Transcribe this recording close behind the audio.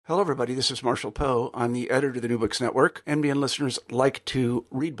Hello, everybody. This is Marshall Poe. I'm the editor of the New Books Network. NBN listeners like to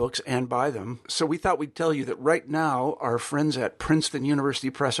read books and buy them. So we thought we'd tell you that right now, our friends at Princeton University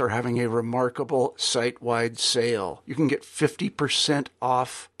Press are having a remarkable site-wide sale. You can get 50%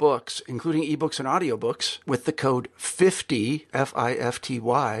 off books, including ebooks and audiobooks, with the code 50,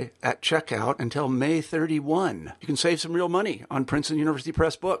 F-I-F-T-Y, at checkout until May 31. You can save some real money on Princeton University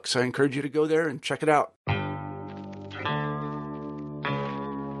Press books. I encourage you to go there and check it out.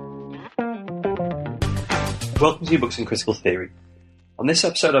 Welcome to New Books in Critical Theory. On this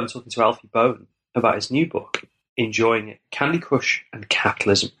episode, I'm talking to Alfie Bowen about his new book, Enjoying It, Candy Crush and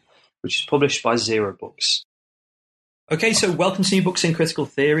Capitalism, which is published by Zero Books. Okay, so welcome to New Books in Critical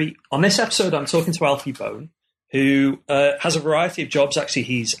Theory. On this episode, I'm talking to Alfie Bowen, who has a variety of jobs. Actually,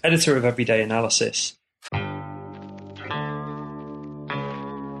 he's editor of Everyday Analysis.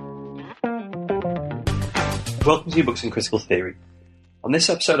 Welcome to New Books in Critical Theory. On this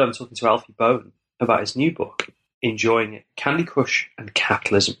episode, I'm talking to Alfie Bowen about his new book, Enjoying It, Candy Crush and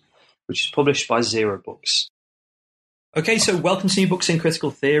Capitalism, which is published by Zero Books. Okay, so welcome to New Books in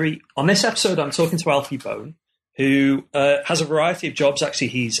Critical Theory. On this episode, I'm talking to Alfie Bowen, who has a variety of jobs. Actually,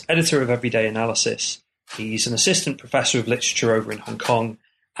 he's editor of Everyday Analysis. He's an assistant professor of literature over in Hong Kong,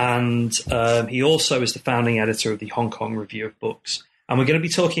 and he also is the founding editor of the Hong Kong Review of Books. And we're going to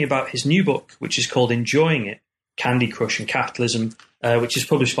be talking about his new book, which is called Enjoying It, Candy Crush and Capitalism, which is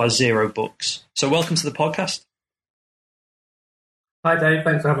published by Zero Books. So welcome to the podcast. Hi, Dave.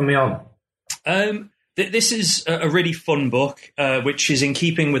 Thanks for having me on. This is a really fun book, which is in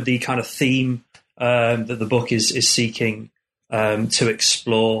keeping with the kind of theme that the book is seeking to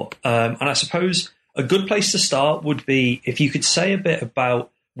explore. And I suppose a good place to start would be if you could say a bit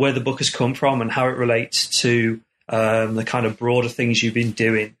about where the book has come from and how it relates to the kind of broader things you've been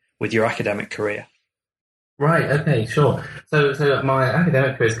doing with your academic career. Right, okay, sure. So my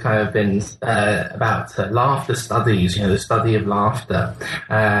academic career has kind of been about laughter studies, the study of laughter.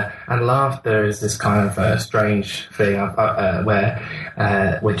 And laughter is this kind of strange thing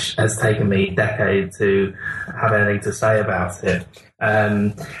which has taken me decades to have anything to say about it.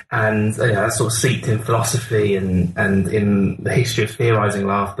 I sort of seeped in philosophy and in the history of theorizing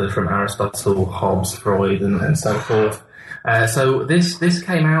laughter from Aristotle, Hobbes, Freud, and so forth. So this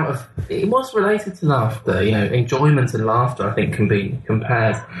came out of, it was related to laughter, enjoyment and laughter I think can be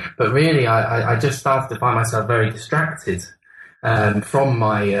compared. But really I just started to find myself very distracted from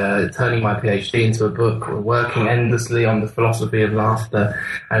my turning my PhD into a book, working endlessly on the philosophy of laughter.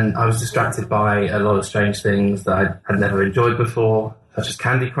 And I was distracted by a lot of strange things that I had never enjoyed before, such as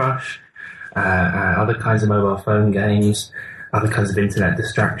Candy Crush, other kinds of mobile phone games, other kinds of internet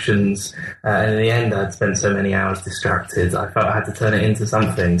distractions. And in the end, I'd spent so many hours distracted, I felt I had to turn it into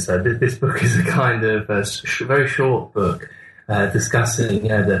something. So this book is a kind of very short book discussing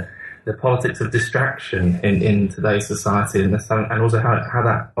the politics of distraction in today's society and also how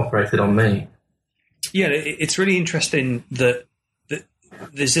that operated on me. Yeah, it's really interesting that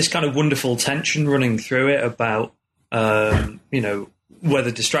there's this kind of wonderful tension running through it about,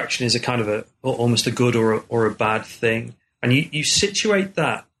 whether distraction is a kind of almost a good or a bad thing. And you situate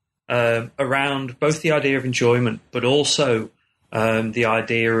that around both the idea of enjoyment, but also the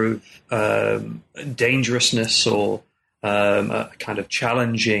idea of dangerousness or a kind of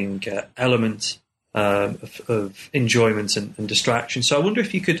challenging element of enjoyment and distraction. So I wonder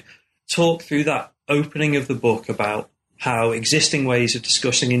if you could talk through that opening of the book about how existing ways of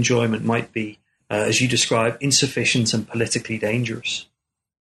discussing enjoyment might be, as you describe, insufficient and politically dangerous.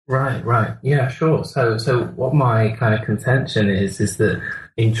 Right. Yeah, sure. So what my kind of contention is that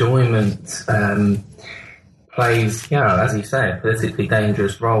enjoyment plays, as you say, a politically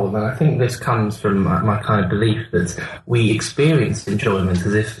dangerous role. And I think this comes from my kind of belief that we experience enjoyment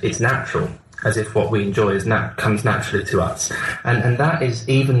as if it's natural, as if what we enjoy comes naturally to us. And that is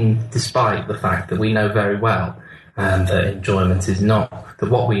even despite the fact that we know very well that enjoyment is not, that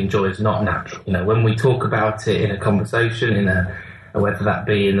what we enjoy is not natural. When we talk about it in a conversation, whether that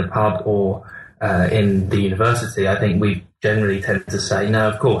be in the pub or in the university, I think we generally tend to say, no,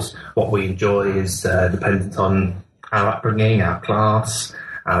 of course, what we enjoy is dependent on our upbringing, our class,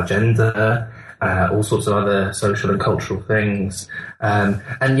 our gender, all sorts of other social and cultural things.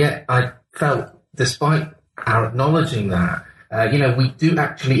 And yet I felt, despite our acknowledging that, we do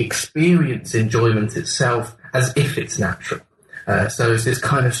actually experience enjoyment itself as if it's natural. So it's this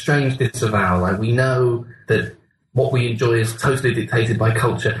kind of strange disavowal. Like, we know that what we enjoy is totally dictated by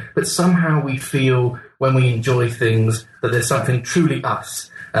culture, but somehow we feel when we enjoy things that there's something truly us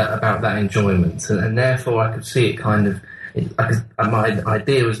about that enjoyment. And therefore I could see it kind of, my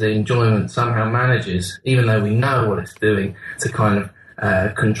idea was that enjoyment somehow manages, even though we know what it's doing, to kind of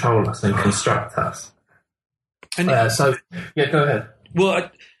control us and construct us. And go ahead. Well,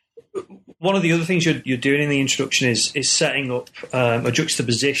 one of the other things you're doing in the introduction is setting up a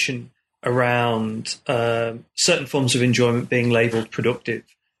juxtaposition around certain forms of enjoyment being labelled productive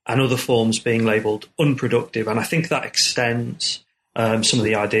and other forms being labelled unproductive. And I think that extends some of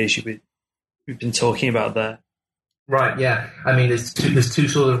the ideas we've been talking about there. Right, yeah. I mean, there's two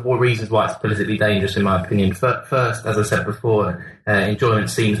sort of reasons why it's politically dangerous, in my opinion. First, as I said before, enjoyment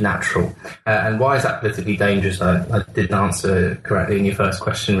seems natural. And why is that politically dangerous? I didn't answer correctly in your first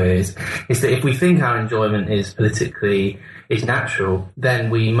question, really, is that if we think our enjoyment is natural, then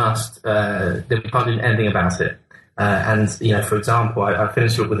we can't do anything about it. And, for example, I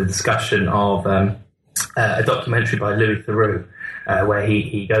finished up with a discussion of a documentary by Louis Theroux, where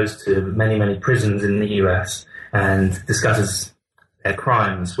he goes to many, many prisons in the US and discusses their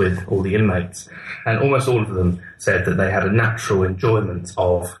crimes with all the inmates. And almost all of them said that they had a natural enjoyment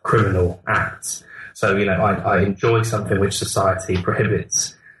of criminal acts. So, I enjoy something which society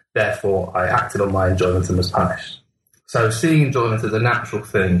prohibits, therefore I acted on my enjoyment and was punished. So seeing enjoyment as a natural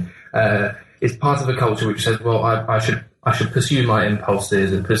thing is part of a culture which says, well, I should pursue my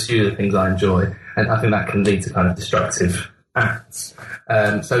impulses and pursue the things I enjoy. And I think that can lead to kind of destructive acts.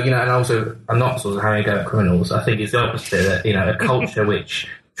 And also, I'm not sort of having a go at criminals. I think it's the opposite, that, a culture which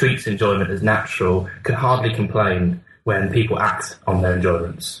treats enjoyment as natural can hardly complain when people act on their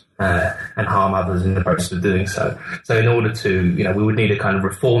enjoyments and harm others in the process of doing so. So in order to, we would need a kind of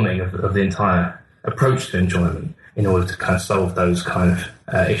reforming of the entire approach to enjoyment in order to kind of solve those kind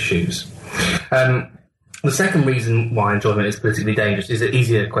of issues. The second reason why enjoyment is politically dangerous is an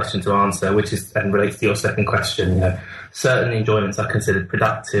easier question to answer, which is and relates to your second question. Certain enjoyments are considered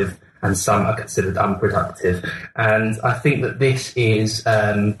productive and some are considered unproductive. And I think that this is,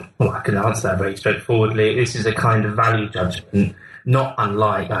 I can answer that very straightforwardly. This is a kind of value judgment, not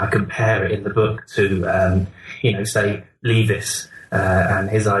unlike, I compare it in the book to, say, Leavis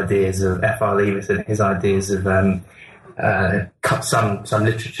and his ideas of F.R. Leavis and his ideas of some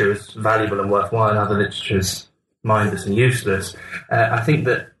literature is valuable and worthwhile, other literature is mindless and useless. I think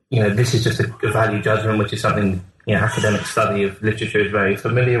that this is just a value judgment, which is something academic study of literature is very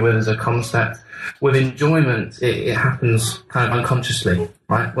familiar with as a concept. With enjoyment, it happens kind of unconsciously,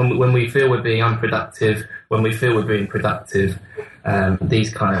 right? When we feel we're being unproductive, when we feel we're being productive,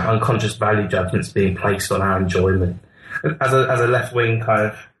 these kind of unconscious value judgments being placed on our enjoyment. As a left-wing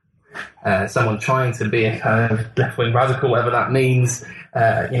kind of someone trying to be a kind of left-wing radical, whatever that means,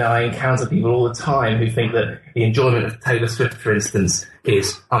 I encounter people all the time who think that the enjoyment of Taylor Swift, for instance,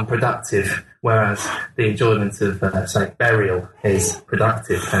 is unproductive, whereas the enjoyment of, say, Burial is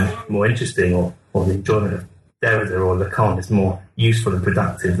productive and more interesting, or the enjoyment of Derrida or Lacan is more useful and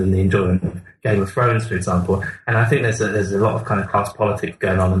productive than the enjoyment of Game of Thrones, for example. And I think there's a lot of kind of class politics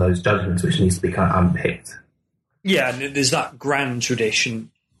going on in those judgments, which needs to be kind of unpicked. Yeah, and there's that grand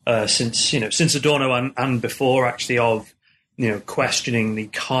tradition since Adorno and before, actually, of questioning the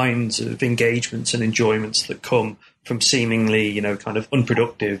kinds of engagements and enjoyments that come from seemingly kind of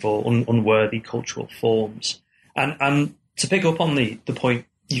unproductive or unworthy cultural forms. And to pick up on the point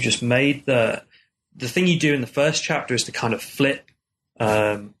you just made, the thing you do in the first chapter is to kind of flip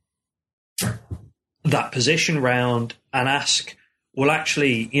that position round and ask, well,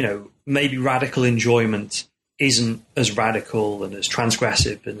 actually, maybe radical enjoyment isn't as radical and as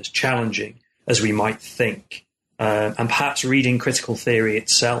transgressive and as challenging as we might think. And perhaps reading critical theory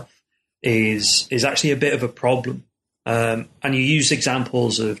itself is actually a bit of a problem. And you use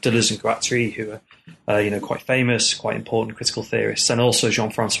examples of Deleuze and Guattari, who are quite famous, quite important critical theorists, and also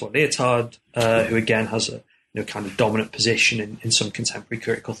Jean-Francois Lyotard, who again has a kind of dominant position in some contemporary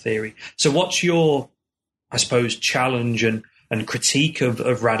critical theory. So what's your, I suppose, challenge and critique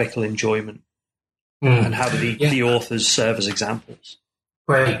of radical enjoyment? And how do the authors serve as examples?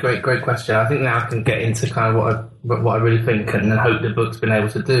 Great question. I think now I can get into kind of what I really think and hope the book's been able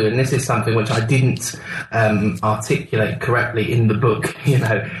to do. And this is something which I didn't articulate correctly in the book,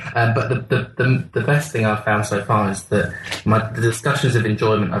 But the best thing I've found so far is that the discussions of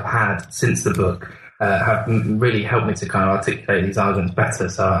enjoyment I've had since the book have really helped me to kind of articulate these arguments better.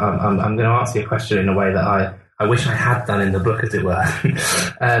 So I'm going to answer your question in a way that I wish I had done in the book, as it were.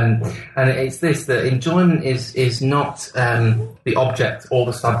 And it's this, that enjoyment is not the object or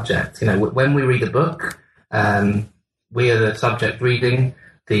the subject. When we read a book, we are the subject reading,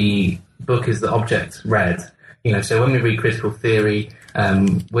 the book is the object read. So when we read critical theory,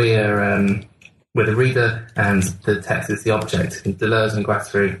 we're the reader and the text is the object. And Deleuze and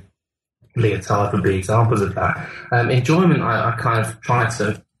Guattari, Lyotard would be examples of that. Enjoyment, I kind of try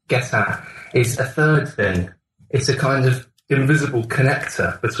to get at, is a third thing. It's a kind of invisible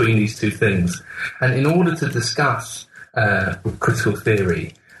connector between these two things. And in order to discuss critical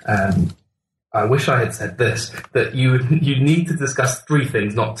theory, I wish I had said this, that you need to discuss three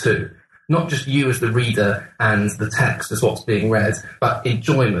things, not two. Not just you as the reader and the text as what's being read, but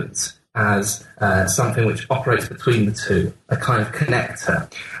enjoyment as something which operates between the two, a kind of connector.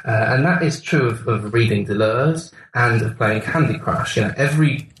 And that is true of reading Deleuze and of playing Candy Crush.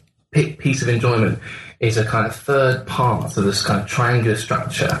 Every piece of enjoyment is a kind of third part of this kind of triangular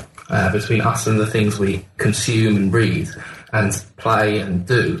structure between us and the things we consume and read and play and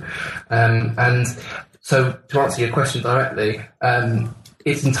do. And so to answer your question directly,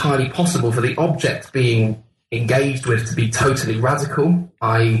 it's entirely possible for the object being engaged with to be totally radical,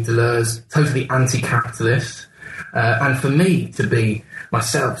 i.e. Deleuze, totally anti-capitalist, and for me to be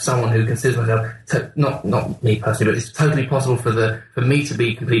myself, someone who considers myself, not me personally, but it's totally possible for me to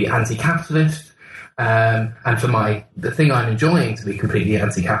be completely anti-capitalist, and for the thing I'm enjoying to be completely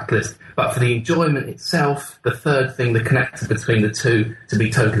anti-capitalist, but for the enjoyment itself, the third thing, the connector between the two, to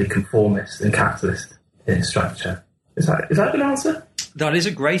be totally conformist and capitalist in its structure. Is that a good answer? That is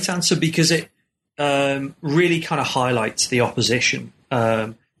a great answer, because it really kind of highlights the opposition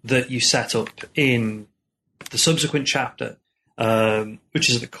that you set up in the subsequent chapter, which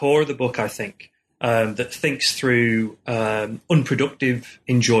is at the core of the book, I think, that thinks through unproductive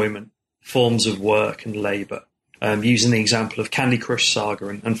enjoyment, forms of work and labour, using the example of Candy Crush Saga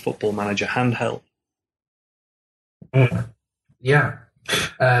and Football Manager Handheld. Yeah.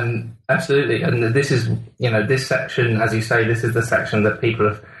 Absolutely, and this is, this section, as you say, this is the section that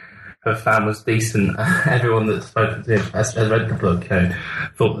people have found was decent. Everyone that's spoken to him has read the book,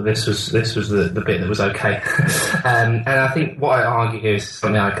 thought that this was the bit that was okay. And I think what I argue here is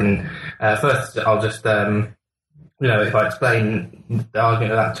something I can. First, I'll just if I explain the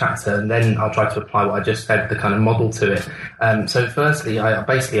argument of that chapter, and then I'll try to apply what I just said, the kind of model to it. So, firstly, I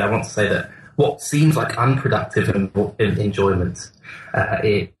want to say that what seems like unproductive enjoyment,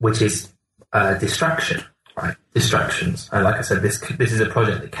 which is distraction, right? Distractions. Like I said, this is a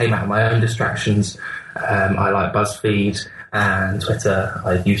project that came out of my own distractions. I like BuzzFeed and Twitter.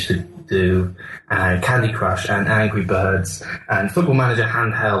 I used to do and Candy Crush and Angry Birds and Football Manager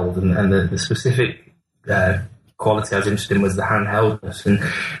Handheld, and the specific quality I was interested in was the handheldness. And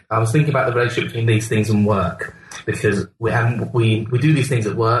I was thinking about the relationship between these things and work, because we do these things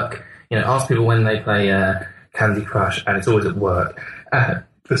at work. Ask people when they play Candy Crush, and it's always at work.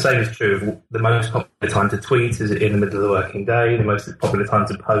 The same is true of the most popular time to tweet is in the middle of the working day. The most popular time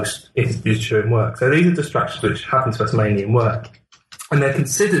to post is during work. So these are distractions which happen to us mainly in work, and they're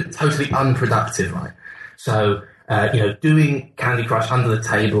considered totally unproductive, right? So doing Candy Crush under the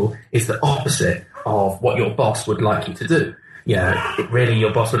table is the opposite of what your boss would like you to do. Really,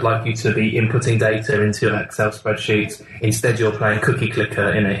 your boss would like you to be inputting data into your Excel spreadsheets. Instead, you're playing cookie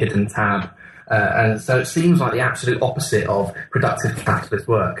clicker in a hidden tab. And so it seems like the absolute opposite of productive capitalist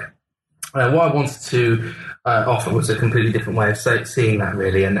work. What I wanted to offer was a completely different way of seeing that,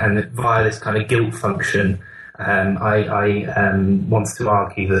 really. And via this kind of guilt function, I wanted to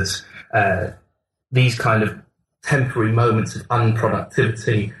argue that these kind of temporary moments of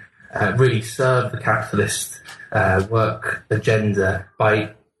unproductivity really serve the capitalist work agenda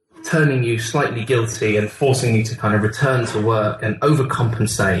by turning you slightly guilty and forcing you to kind of return to work and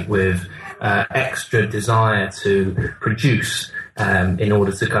overcompensate with extra desire to produce in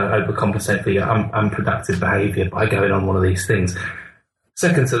order to kind of overcompensate for your unproductive behaviour by going on one of these things.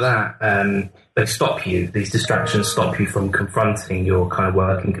 Second to that, they stop you. These distractions stop you from confronting your kind of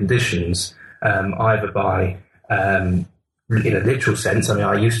working conditions, either by, in a literal sense. I mean,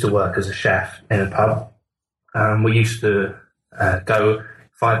 I used to work as a chef in a pub. We used to go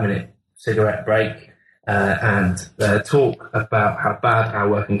 5-minute cigarette break and talk about how bad our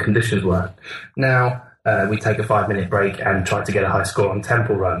working conditions were. Now we take a 5-minute break and try to get a high score on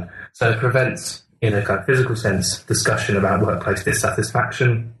Temple Run. So it prevents, in a kind of physical sense, discussion about workplace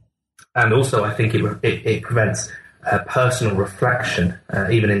dissatisfaction. And also I think it prevents personal reflection,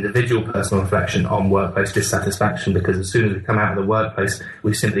 even individual personal reflection on workplace dissatisfaction, because as soon as we come out of the workplace,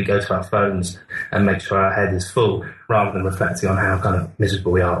 we simply go to our phones and make sure our head is full, rather than reflecting on how kind of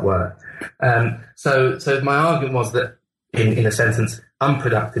miserable we are at work. So my argument was that, in a sentence,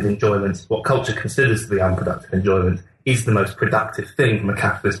 unproductive enjoyment, what culture considers to be unproductive enjoyment, is the most productive thing from a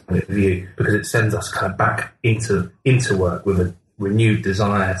capitalist point of view, because it sends us kind of back into work with a renewed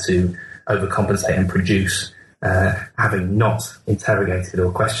desire to overcompensate and produce, having not interrogated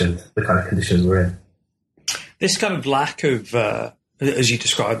or questioned the kind of conditions we're in. This kind of lack of, as you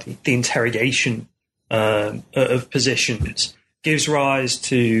described, the interrogation of positions gives rise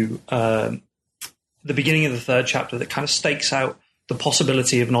to the beginning of the third chapter that kind of stakes out the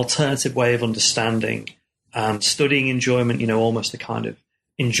possibility of an alternative way of understanding and studying enjoyment, almost a kind of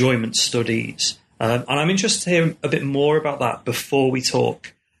enjoyment studies. And I'm interested to hear a bit more about that before we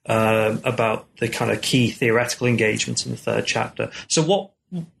talk about the kind of key theoretical engagements in the third chapter. So what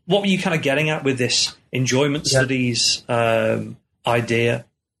were you kind of getting at with this enjoyment studies idea?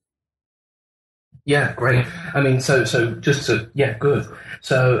 Yeah, great. I mean, so just to, good.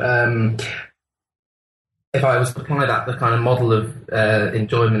 So if I was to apply that, the kind of model of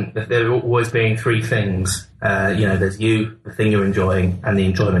enjoyment, there always being three things. There's you, the thing you're enjoying, and the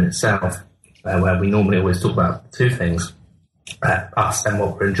enjoyment itself, where we normally always talk about two things, us and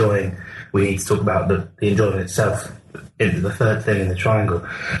what we're enjoying. We need to talk about the enjoyment itself, into the third thing in the triangle.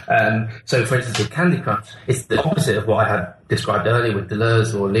 So, for instance, with Candy Crush, it's the opposite of what I had described earlier with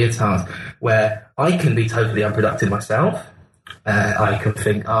Deleuze or Lyotard, where I can be totally unproductive myself. I can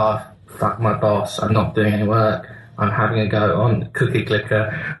think, fuck my boss, I'm not doing any work, I'm having a go on Cookie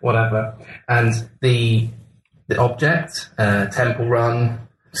Clicker, whatever. And the object, Temple Run,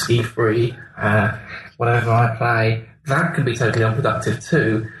 Ski Free, whatever I play, that can be totally unproductive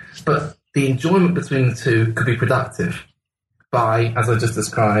too. But the enjoyment between the two could be productive by, as I just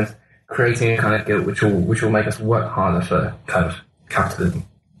described, creating a kind of guilt which will make us work harder for kind of capitalism.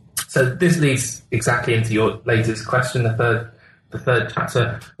 So this leads exactly into your latest question, the third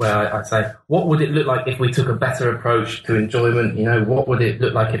chapter, where I'd say, what would it look like if we took a better approach to enjoyment? What would it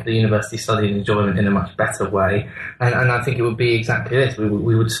look like if the university studied enjoyment in a much better way? And I think it would be exactly this.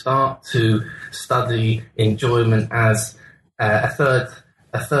 We would start to study enjoyment as a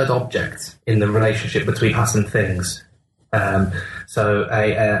third object in the relationship between us and things. So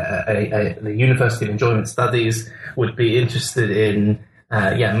the University of Enjoyment Studies would be interested in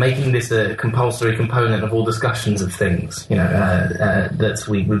making this a compulsory component of all discussions of things. That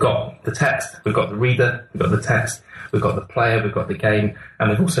we've got the text, we've got the reader, we've got the text, we've got the player, we've got the game, and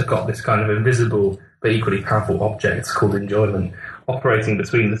we've also got this kind of invisible but equally powerful object called enjoyment operating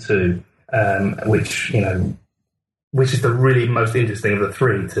between the two, which is the really most interesting of the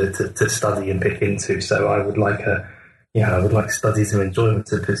three to study and pick into. So I would like studies of enjoyment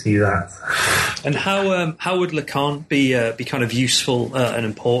to pursue that. And how would Lacan be kind of useful and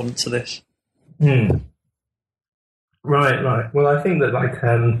important to this? Right. Well, I think that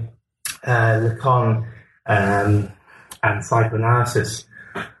Lacan and psychoanalysis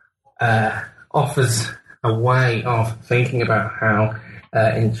offers a way of thinking about how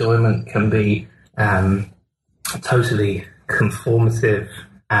enjoyment can be totally conformative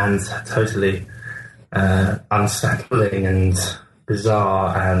and totally unsettling and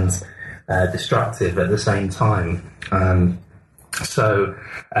bizarre and destructive at the same time. So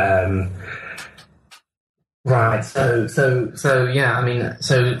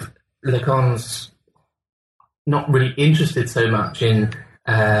Lacan's not really interested so much in.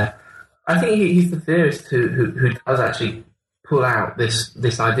 I think he's the theorist who does actually pull out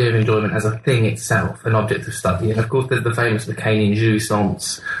this idea of enjoyment as a thing itself, an object of study. And of course, there's the famous Lacanian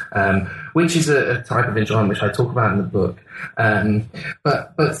jouissance, which is a type of enjoyment which I talk about in the book.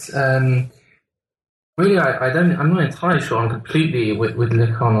 Really, I'm not entirely sure I'm completely with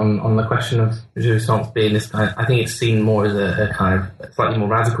Lacan on the question of jouissance being this kind. I think it's seen more as a kind of slightly more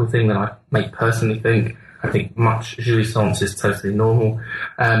radical thing than I may personally think. I think much jouissance is totally normal.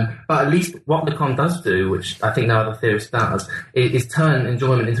 But at least what Lacan does do, which I think no other theorist does, is turn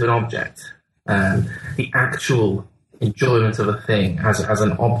enjoyment into an object. The actual enjoyment of a thing as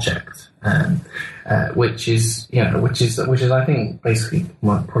an object, which is I think basically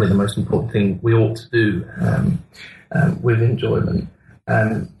probably the most important thing we ought to do with enjoyment.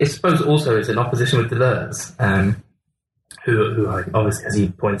 I suppose also it's in opposition with Deleuze. Who I, obviously, as you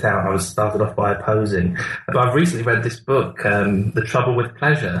point out, I was started off by opposing. But I've recently read this book, The Trouble with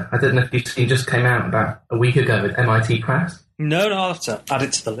Pleasure. I don't know if you've seen, it just came out about a week ago with MIT Press. No, I'll have to add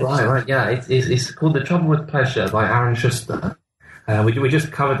it to the list. Right, yeah. It's called The Trouble with Pleasure by Aaron Schuster. We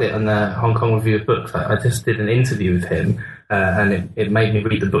just covered it on the Hong Kong Review of Books. I just did an interview with him, and it made me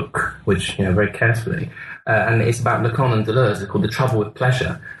read the book, which, very carefully. And it's about Lacan and Deleuze. It's called The Trouble with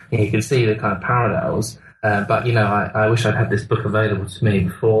Pleasure. And you can see the kind of parallels. But I wish I'd had this book available to me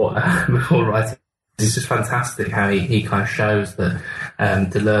before writing. It's just fantastic how he kind of shows that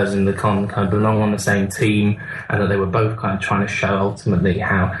Deleuze and Lacan kind of belong on the same team, and that they were both kind of trying to show ultimately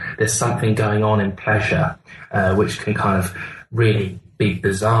how there's something going on in pleasure which can kind of really be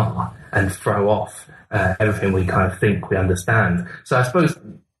bizarre and throw off everything we kind of think we understand. So I suppose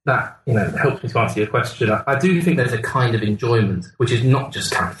that helps me to answer your question. I do think there's a kind of enjoyment which is not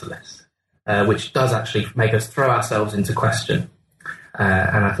just capitalist. Which does actually make us throw ourselves into question.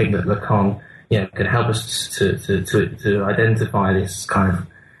 And I think that Lacan can help us to identify this kind of,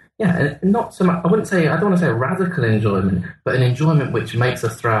 not so much, I don't want to say a radical enjoyment, but an enjoyment which makes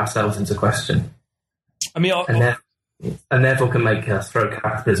us throw ourselves into question. I mean, and therefore can make us throw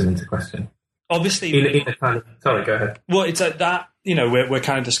capitalism into question. Obviously, in a kind of, sorry, go ahead. Well, it's that, we're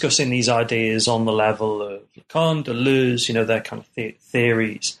kind of discussing these ideas on the level of Lacan, Deleuze, their kind of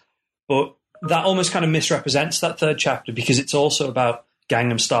theories, but that almost kind of misrepresents that third chapter because it's also about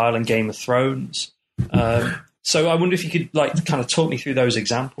Gangnam Style and Game of Thrones. So I wonder if you could kind of talk me through those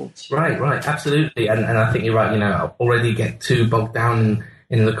examples. Right, absolutely, and I think you're right. I already get too bogged down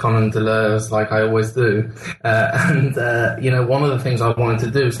in Lacan and Deleuze, like I always do, and one of the things I wanted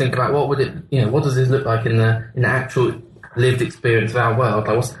to do is think about what does this look like in the actual lived experience of our world?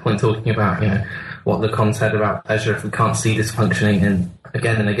 Like, what's the point talking about what Lacan said about pleasure if we can't see this functioning and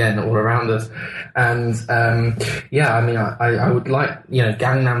again all around us? And I would like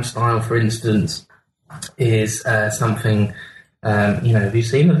Gangnam Style, for instance, is something. Have you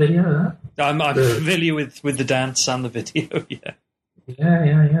seen the video of that? I'm familiar with the dance and the video. Yeah.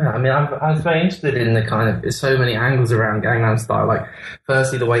 I mean, I was very interested in the kind of, there's so many angles around Gangnam Style. Like,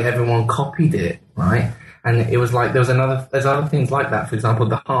 firstly, the way everyone copied it, right? And it was like there's other things like that. For example,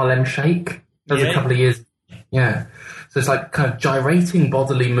 the Harlem Shake. There was a couple of years. Yeah. So it's like kind of gyrating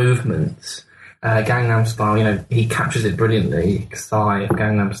bodily movements. Gangnam Style, he captures it brilliantly. Psy of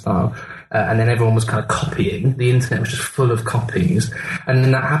Gangnam Style. And then everyone was kind of copying. The internet was just full of copies. And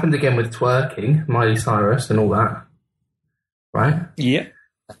then that happened again with twerking, Miley Cyrus and all that. Right? Yeah.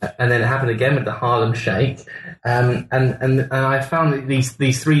 And then it happened again with the Harlem Shake. And I found that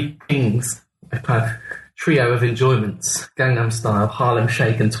these three things, a kind of trio of enjoyments, Gangnam Style, Harlem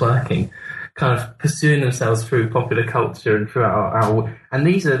Shake and twerking, kind of pursuing themselves through popular culture and through our and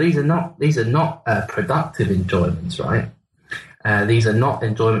these are not productive enjoyments, right? These are not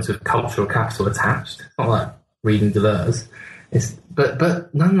enjoyments with cultural capital attached. It's not like reading Deleuze.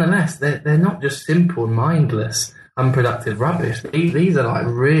 But nonetheless, they're not just simple, mindless, unproductive rubbish. These are like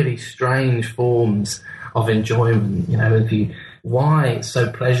really strange forms of enjoyment. Why it's so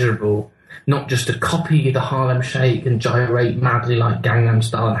pleasurable not just to copy the Harlem Shake and gyrate madly like Gangnam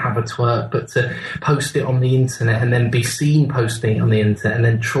Style and have a twerk, but to post it on the internet and then be seen posting it on the internet and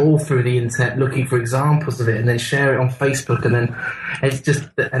then trawl through the internet looking for examples of it and then share it on Facebook, and then it's just,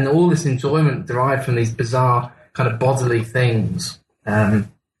 and all this enjoyment derived from these bizarre kind of bodily things. We're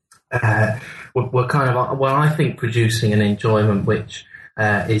kind of, I think, producing an enjoyment which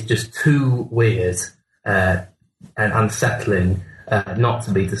is just too weird and unsettling not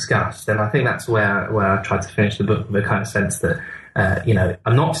to be discussed. And I think that's where I tried to finish the book with a kind of sense that,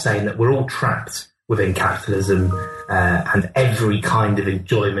 I'm not saying that we're all trapped within capitalism and every kind of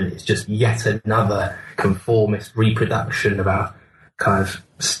enjoyment is just yet another conformist reproduction of our kind of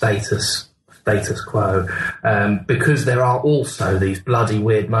status quo, because there are also these bloody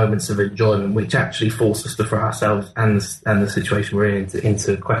weird moments of enjoyment which actually force us to throw ourselves and the situation we're in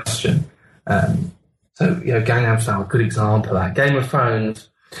into question. So, Gangnam Style, good example of that. Game of Thrones,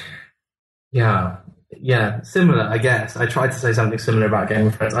 similar, I guess. I tried to say something similar about Game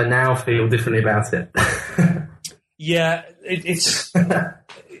of Thrones. I now feel differently about it. It's... I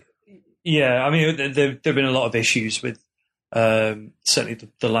mean, there have been a lot of issues with certainly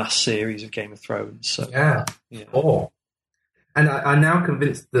the last series of Game of Thrones. So, Oh. And I'm now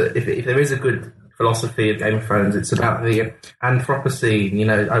convinced that if there is a good philosophy of Game of Thrones, it's about the Anthropocene.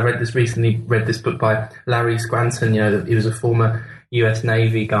 I read this book by Larry Scranton. He was a former US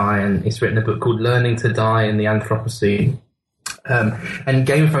Navy guy, and he's written a book called Learning to Die in the Anthropocene. And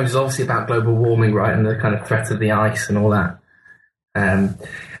Game of Thrones is obviously about global warming, right, and the kind of threat of the ice and all that. And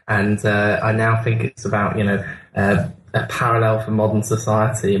I now think it's about, a parallel for modern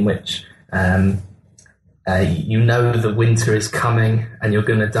society in which the winter is coming and you're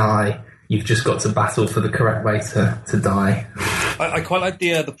going to die. You've just got to battle for the correct way to die. I quite like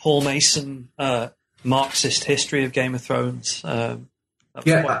the Paul Mason Marxist history of Game of Thrones. Is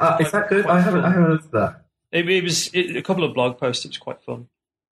that good? I haven't heard of that. It was a couple of blog posts. It was quite fun,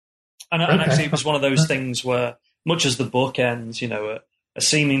 and actually it was one of those things where, much as the book ends, a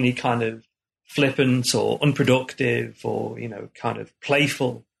seemingly kind of flippant or unproductive or kind of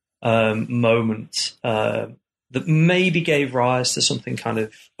playful moment that maybe gave rise to something kind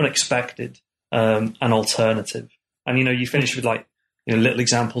of unexpected and alternative. And you finish with little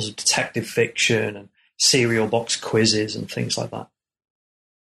examples of detective fiction and cereal box quizzes and things like that.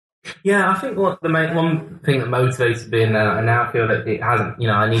 Yeah, I think what the main one thing that motivated me, and I now feel that it hasn't.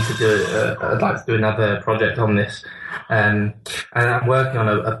 I need to do. I'd like to do another project on this, and I'm working on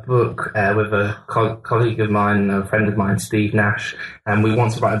a book with a colleague of mine, a friend of mine, Steve Nash, and we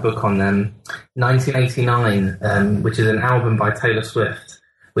want to write a book on 1989, which is an album by Taylor Swift,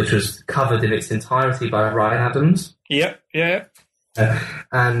 which was covered in its entirety by Ryan Adams. Yep, yeah.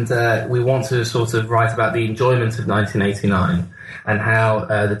 And we want to sort of write about the enjoyment of 1989 and how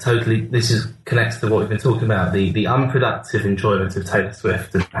this connects to what we've been talking about, the unproductive enjoyment of Taylor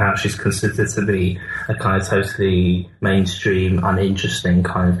Swift and how she's considered to be a kind of totally mainstream, uninteresting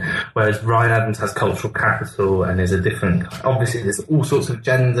kind of, whereas Ryan Adams has cultural capital and is a different, obviously there's all sorts of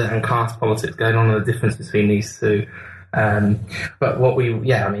gender and class politics going on and the difference between these two. But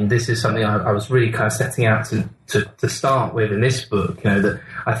this is something I was really kind of setting out to start with in this book, that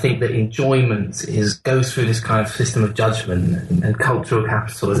I think that enjoyment goes through this kind of system of judgment and cultural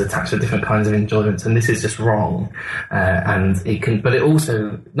capital is attached to different kinds of enjoyment, and this is just wrong. But it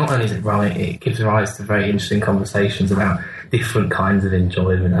also, not only is it wrong, it gives rise to very interesting conversations about different kinds of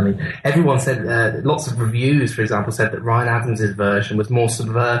enjoyment. I mean, everyone said, lots of reviews, for example, said that Ryan Adams' version was more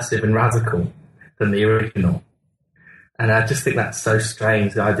subversive and radical than the original. And I just think that's so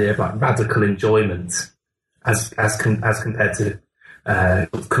strange, the idea of like radical enjoyment as compared to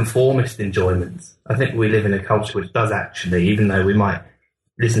conformist enjoyment. I think we live in a culture which does actually, even though we might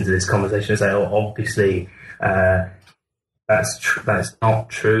listen to this conversation and say, oh, obviously that's not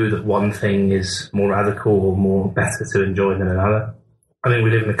true, that one thing is more radical or more better to enjoy than another. I think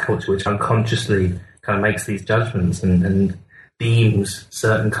we live in a culture which unconsciously kind of makes these judgments and deems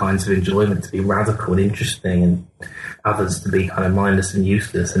certain kinds of enjoyment to be radical and interesting and others to be kind of mindless and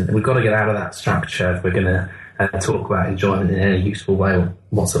useless. And we've got to get out of that structure if we're going to talk about enjoyment in any useful way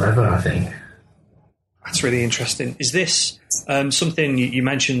whatsoever, I think. That's really interesting. Is this something you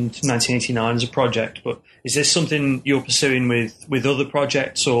mentioned 1989 as a project, but is this something you're pursuing with other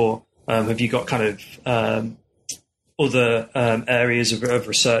projects, or have you got kind of other areas of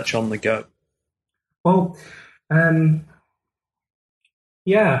research on the go? Well, it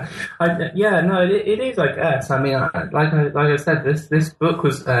is, I guess. I mean, like I said, this book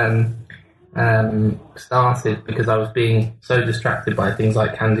was started because I was being so distracted by things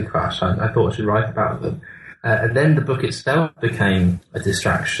like Candy Crush. I thought I should write about them, and then the book itself became a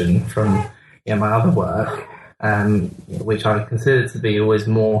distraction from my other work, which I consider to be always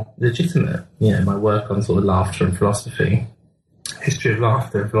more legitimate. My work on sort of laughter and philosophy, history of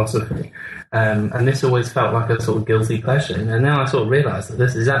laughter and philosophy. And this always felt like a sort of guilty pleasure. And now I sort of realised that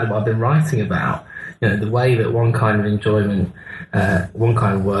this is exactly what I've been writing about. The way that one kind of enjoyment, one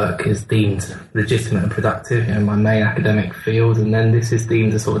kind of work is deemed legitimate and productive, my main academic field, and then this is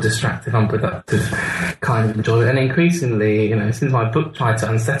deemed a sort of distractive, unproductive kind of enjoyment. And increasingly, since my book tried to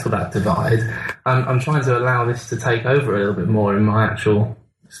unsettle that divide, I'm trying to allow this to take over a little bit more in my actual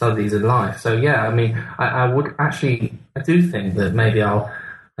studies of life. So yeah, I mean, I do think that maybe I'll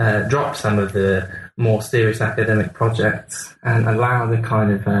drop some of the more serious academic projects and allow the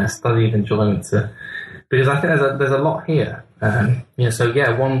kind of study of enjoyment because I think there's a lot here.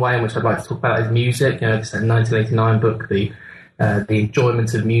 One way in which I'd like to talk about is music. This 1989 book, the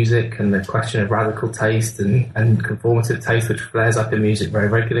enjoyment of music and the question of radical taste and conformative taste, which flares up in music very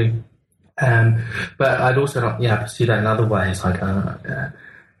regularly. But I'd also pursue that in other ways, like I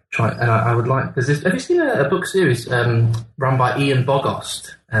would like. Have you seen a book series run by Ian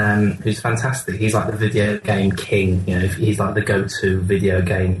Bogost, who's fantastic? He's like the video game king. He's like the go-to video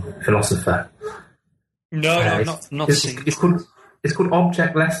game philosopher. No, I've not seen. It's called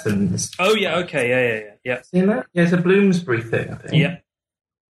Object Lessons. Oh yeah, okay, yeah. Seen that? Yeah, it's a Bloomsbury thing, I think. Yeah.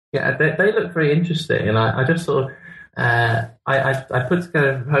 Yeah, they look very interesting, and I just sort of I put together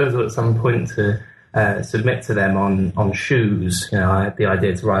a proposal at some point to submit to them on shoes. I had the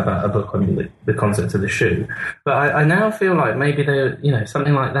idea to write about a book on the concept of the shoe, but I now feel like maybe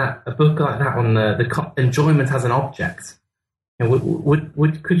something like that, a book like that on the enjoyment as an object.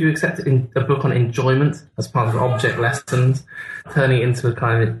 Could you accept a book on enjoyment as part of Object Lessons, turning it into a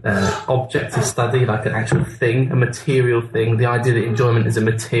kind of objective study, like an actual thing, a material thing? The idea that enjoyment is a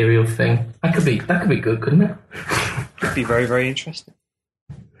material thing. That could be good, couldn't it? Could be very, very interesting.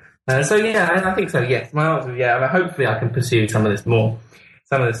 I think so. Yes, my answer is yeah. I mean, hopefully, I can pursue some of this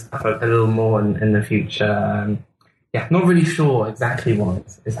stuff a little more in the future. Not really sure exactly what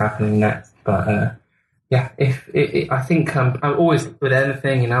is happening next, but. I think I'm always with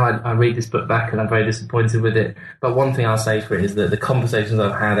anything, I read this book back and I'm very disappointed with it. But one thing I'll say for it is that the conversations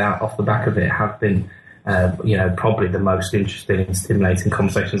I've had out off the back of it have been probably the most interesting and stimulating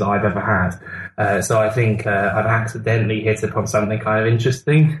conversations I've ever had. So I think I've accidentally hit upon something kind of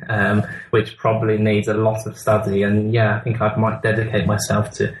interesting, which probably needs a lot of study. And I think I might dedicate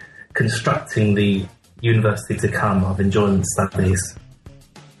myself to constructing the university to come of enjoyment studies.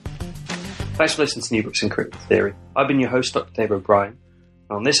 Thanks for listening to New Books in Critical Theory. I've been your host, Dr. Dave O'Brien,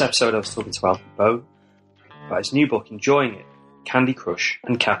 and on this episode I was talking to Alfie Bone about his new book, Enjoying It, Candy Crush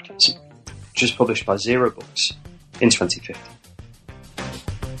and Capitalism, which was published by Zero Books in 2015.